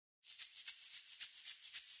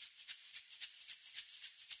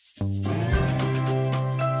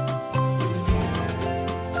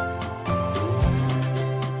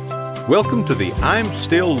Welcome to the I'm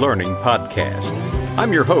Still Learning podcast.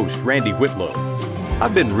 I'm your host, Randy Whitlow.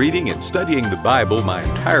 I've been reading and studying the Bible my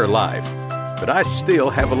entire life, but I still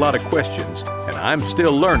have a lot of questions, and I'm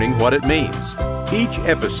still learning what it means. Each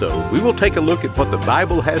episode, we will take a look at what the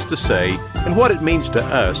Bible has to say and what it means to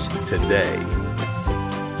us today.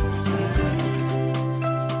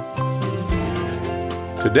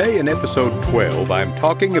 Today in episode 12, I'm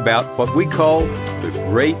talking about what we call the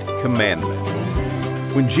Great Commandment.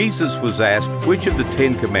 When Jesus was asked which of the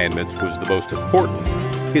 10 Commandments was the most important,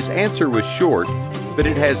 his answer was short, but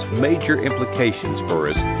it has major implications for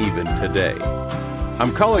us even today.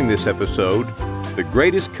 I'm calling this episode The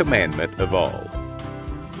Greatest Commandment of All.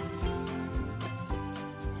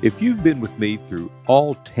 If you've been with me through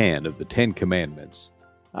all 10 of the 10 Commandments,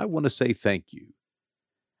 I want to say thank you.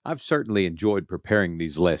 I've certainly enjoyed preparing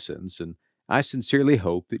these lessons, and I sincerely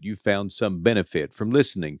hope that you found some benefit from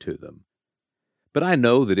listening to them. But I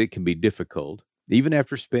know that it can be difficult, even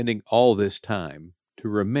after spending all this time, to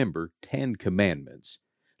remember 10 commandments,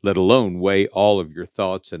 let alone weigh all of your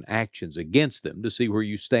thoughts and actions against them to see where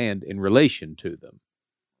you stand in relation to them.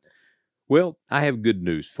 Well, I have good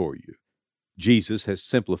news for you. Jesus has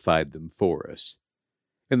simplified them for us.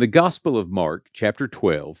 In the Gospel of Mark, chapter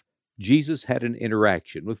 12, Jesus had an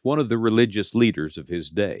interaction with one of the religious leaders of his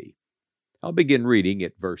day. I'll begin reading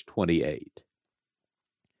at verse 28.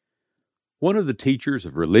 One of the teachers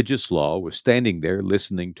of religious law was standing there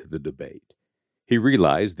listening to the debate. He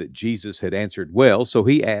realized that Jesus had answered well, so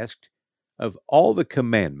he asked, "Of all the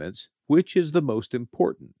commandments, which is the most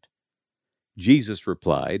important?" Jesus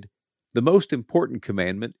replied, "The most important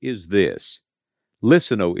commandment is this: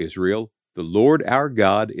 Listen, O Israel, the Lord our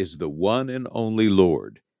God is the one and only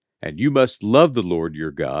Lord, and you must love the Lord your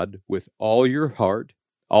God with all your heart,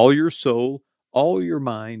 all your soul, all your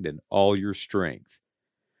mind, and all your strength.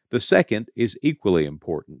 The second is equally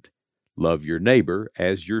important. Love your neighbor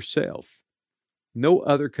as yourself. No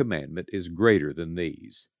other commandment is greater than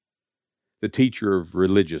these." The teacher of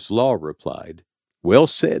religious law replied, "Well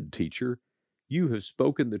said, teacher. You have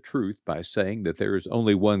spoken the truth by saying that there is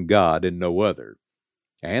only one God and no other.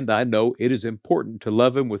 And I know it is important to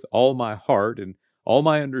love him with all my heart and all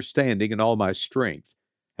my understanding and all my strength,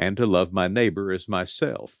 and to love my neighbor as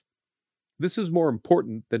myself. This is more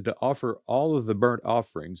important than to offer all of the burnt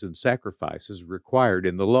offerings and sacrifices required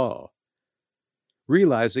in the law."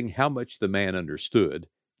 Realizing how much the man understood,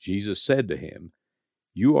 Jesus said to him,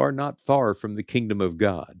 "You are not far from the kingdom of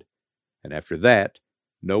God." And after that,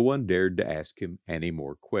 no one dared to ask him any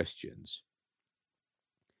more questions.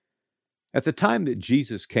 At the time that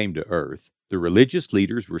Jesus came to earth, the religious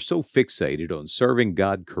leaders were so fixated on serving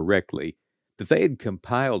God correctly that they had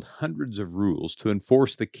compiled hundreds of rules to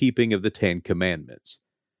enforce the keeping of the 10 Commandments.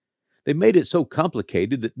 They made it so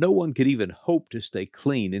complicated that no one could even hope to stay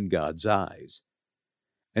clean in God's eyes.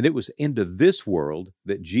 And it was into this world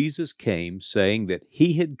that Jesus came, saying that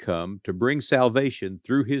he had come to bring salvation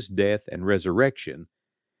through his death and resurrection,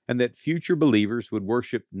 and that future believers would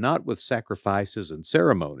worship not with sacrifices and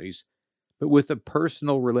ceremonies, but with a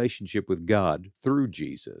personal relationship with God through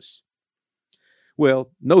Jesus.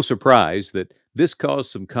 Well, no surprise that this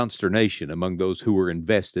caused some consternation among those who were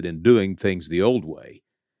invested in doing things the old way.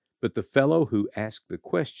 But the fellow who asked the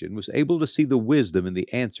question was able to see the wisdom in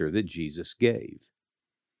the answer that Jesus gave.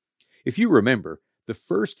 If you remember, the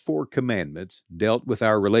first 4 commandments dealt with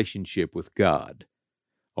our relationship with God.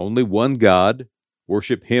 Only one God,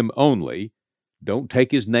 worship him only, don't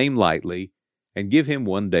take his name lightly, and give him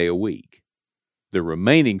 1 day a week. The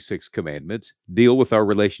remaining 6 commandments deal with our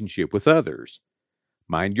relationship with others.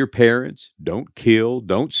 Mind your parents, don't kill,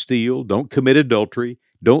 don't steal, don't commit adultery,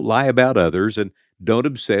 don't lie about others, and don't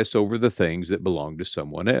obsess over the things that belong to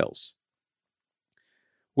someone else.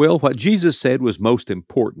 Well, what Jesus said was most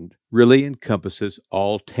important really encompasses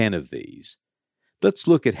all 10 of these. Let's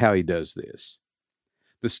look at how he does this.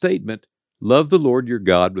 The statement, "Love the Lord your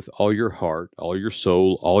God with all your heart, all your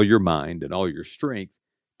soul, all your mind, and all your strength,"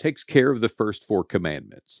 takes care of the first 4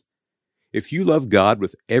 commandments. If you love God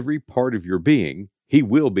with every part of your being, he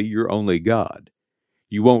will be your only God.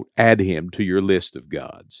 You won't add him to your list of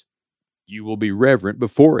gods. You will be reverent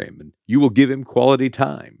before him, and you will give him quality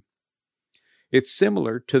time. It's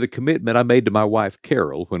similar to the commitment I made to my wife,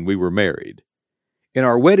 Carol, when we were married. In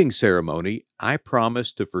our wedding ceremony, I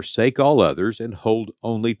promised to forsake all others and hold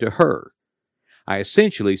only to her. I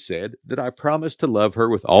essentially said that I promised to love her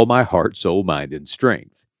with all my heart, soul, mind, and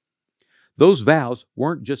strength. Those vows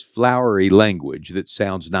weren't just flowery language that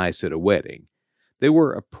sounds nice at a wedding. They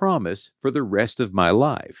were a promise for the rest of my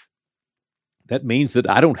life. That means that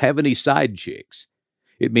I don't have any side chicks.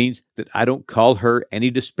 It means that I don't call her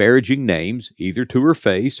any disparaging names, either to her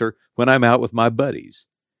face or when I'm out with my buddies.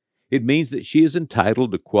 It means that she is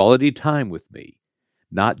entitled to quality time with me,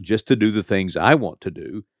 not just to do the things I want to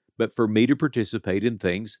do, but for me to participate in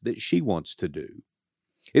things that she wants to do.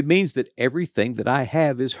 It means that everything that I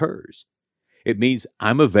have is hers. It means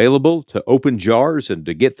I'm available to open jars and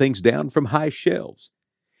to get things down from high shelves.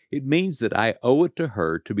 It means that I owe it to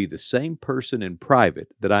her to be the same person in private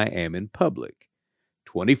that I am in public,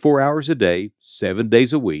 24 hours a day, 7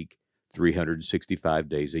 days a week, 365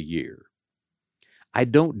 days a year. I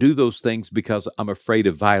don't do those things because I'm afraid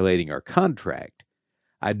of violating our contract.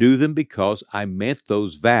 I do them because I meant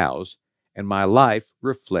those vows, and my life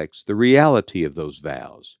reflects the reality of those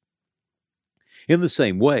vows. In the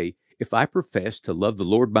same way, if I profess to love the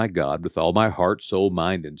Lord my God with all my heart, soul,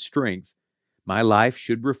 mind, and strength, my life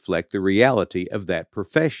should reflect the reality of that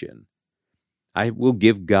profession. I will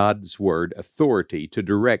give God's word authority to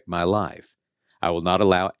direct my life. I will not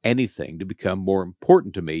allow anything to become more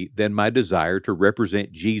important to me than my desire to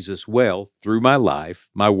represent Jesus well through my life,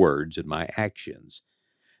 my words, and my actions.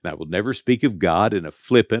 And I will never speak of God in a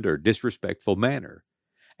flippant or disrespectful manner.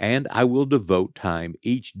 And I will devote time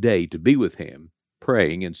each day to be with Him,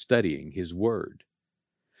 praying and studying His Word.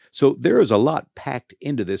 So there is a lot packed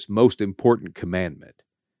into this most important commandment.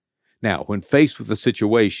 Now, when faced with a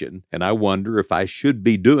situation, and I wonder if I should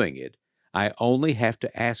be doing it, I only have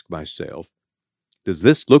to ask myself, does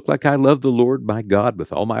this look like I love the Lord my God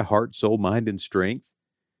with all my heart, soul, mind, and strength?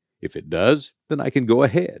 If it does, then I can go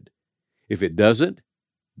ahead. If it doesn't,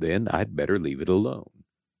 then I'd better leave it alone.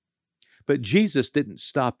 But Jesus didn't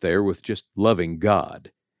stop there with just loving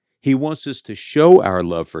God. He wants us to show our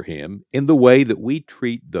love for Him in the way that we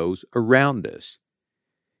treat those around us.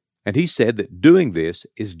 And He said that doing this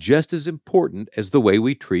is just as important as the way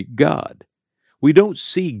we treat God. We don't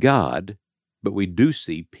see God, but we do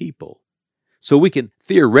see people. So we can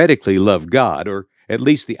theoretically love God, or at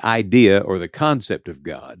least the idea or the concept of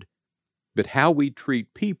God. But how we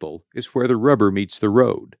treat people is where the rubber meets the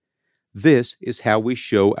road. This is how we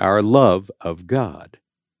show our love of God.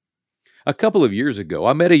 A couple of years ago,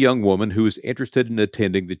 I met a young woman who was interested in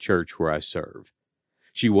attending the church where I serve.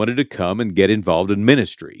 She wanted to come and get involved in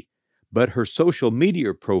ministry, but her social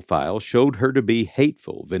media profile showed her to be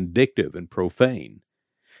hateful, vindictive, and profane.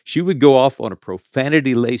 She would go off on a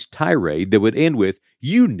profanity-laced tirade that would end with,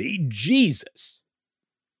 "You need Jesus."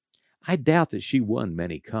 I doubt that she won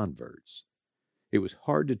many converts. It was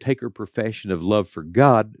hard to take her profession of love for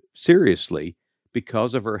God seriously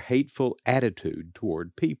because of her hateful attitude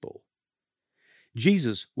toward people.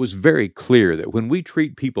 Jesus was very clear that when we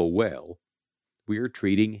treat people well, we are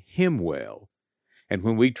treating Him well. And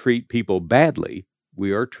when we treat people badly,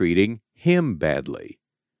 we are treating Him badly.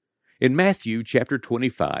 In Matthew chapter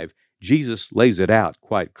 25, Jesus lays it out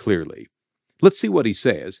quite clearly. Let's see what He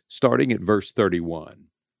says, starting at verse 31.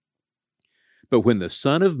 But when the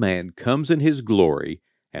Son of Man comes in His glory,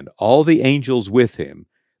 and all the angels with Him,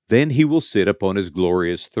 then He will sit upon His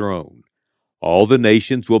glorious throne. All the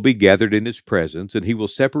nations will be gathered in His presence, and He will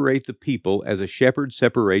separate the people as a shepherd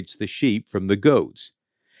separates the sheep from the goats.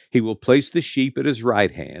 He will place the sheep at His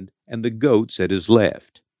right hand, and the goats at His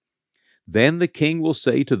left. Then the King will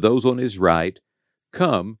say to those on His right,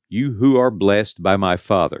 "Come, you who are blessed by my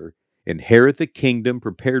Father, inherit the kingdom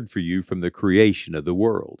prepared for you from the creation of the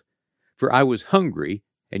world. For I was hungry,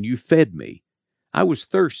 and you fed me. I was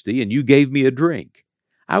thirsty, and you gave me a drink.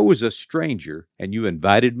 I was a stranger, and you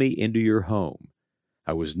invited me into your home.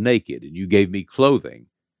 I was naked, and you gave me clothing.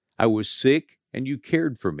 I was sick, and you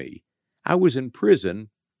cared for me. I was in prison,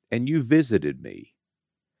 and you visited me."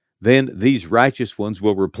 Then these righteous ones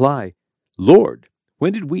will reply, "Lord,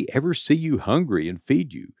 when did we ever see you hungry and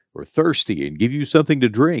feed you, or thirsty and give you something to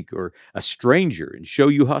drink, or a stranger and show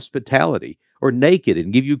you hospitality, or naked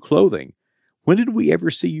and give you clothing? When did we ever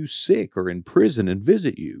see you sick or in prison and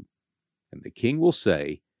visit you?" And the King will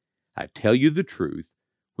say, "I tell you the truth,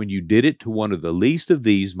 when you did it to one of the least of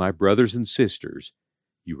these, my brothers and sisters,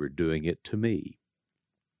 you were doing it to me."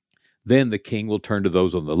 Then the King will turn to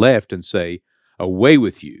those on the left and say, "Away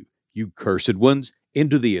with you, you cursed ones,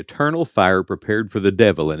 into the eternal fire prepared for the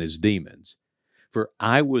devil and his demons. For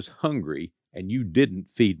I was hungry, and you didn't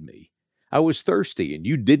feed me. I was thirsty, and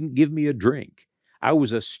you didn't give me a drink. I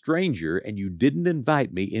was a stranger, and you didn't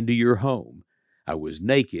invite me into your home. I was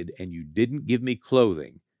naked, and you didn't give me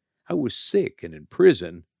clothing. I was sick and in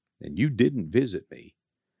prison, and you didn't visit me."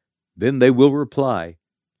 Then they will reply,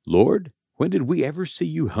 "Lord, when did we ever see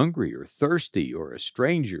you hungry or thirsty or a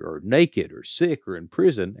stranger or naked or sick or in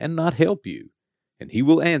prison and not help you?" And He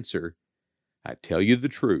will answer, "I tell you the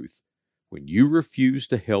truth, When you refuse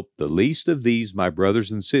to help the least of these, my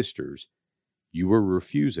brothers and sisters, you are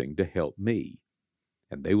refusing to help me.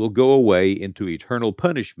 And they will go away into eternal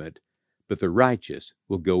punishment, but the righteous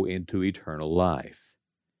will go into eternal life.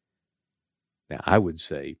 Now, I would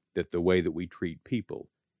say that the way that we treat people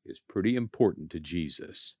is pretty important to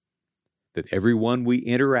Jesus. That everyone we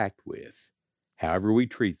interact with, however we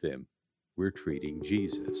treat them, we're treating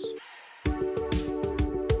Jesus.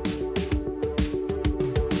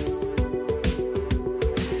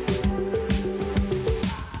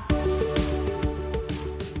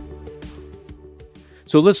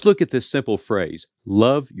 So let's look at this simple phrase,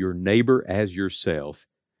 love your neighbor as yourself,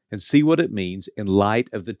 and see what it means in light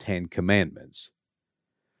of the 10 Commandments.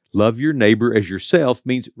 Love your neighbor as yourself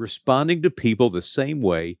means responding to people the same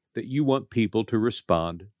way that you want people to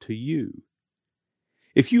respond to you.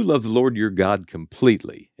 If you love the Lord your God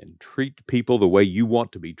completely and treat people the way you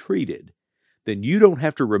want to be treated, then you don't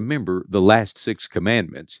have to remember the last 6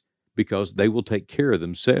 commandments because they will take care of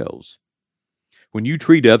themselves. When you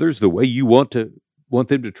treat others the way you want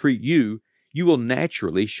them to treat you, you will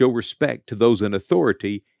naturally show respect to those in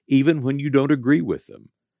authority even when you don't agree with them.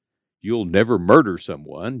 You'll never murder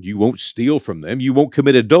someone, you won't steal from them, you won't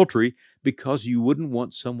commit adultery because you wouldn't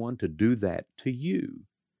want someone to do that to you.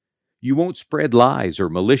 You won't spread lies or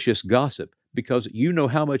malicious gossip because you know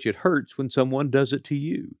how much it hurts when someone does it to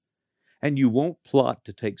you. And you won't plot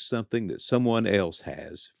to take something that someone else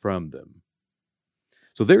has from them.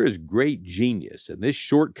 So there is great genius in this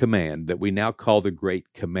short command that we now call the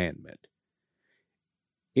Great Commandment.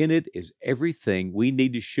 In it is everything we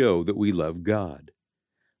need to show that we love God.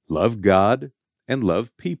 Love God and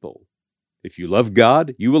love people. If you love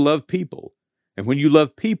God, you will love people. And when you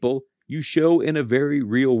love people, you show in a very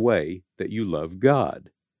real way that you love God.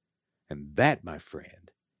 And that, my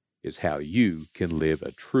friend, is how you can live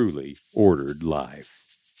a truly ordered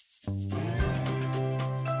life.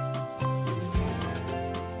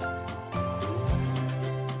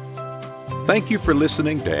 Thank you for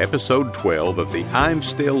listening to episode 12 of the I'm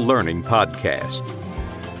Still Learning podcast.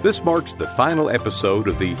 This marks the final episode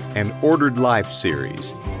of the An Ordered Life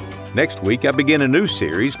series. Next week, I begin a new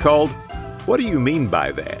series called What Do You Mean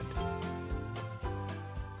by That?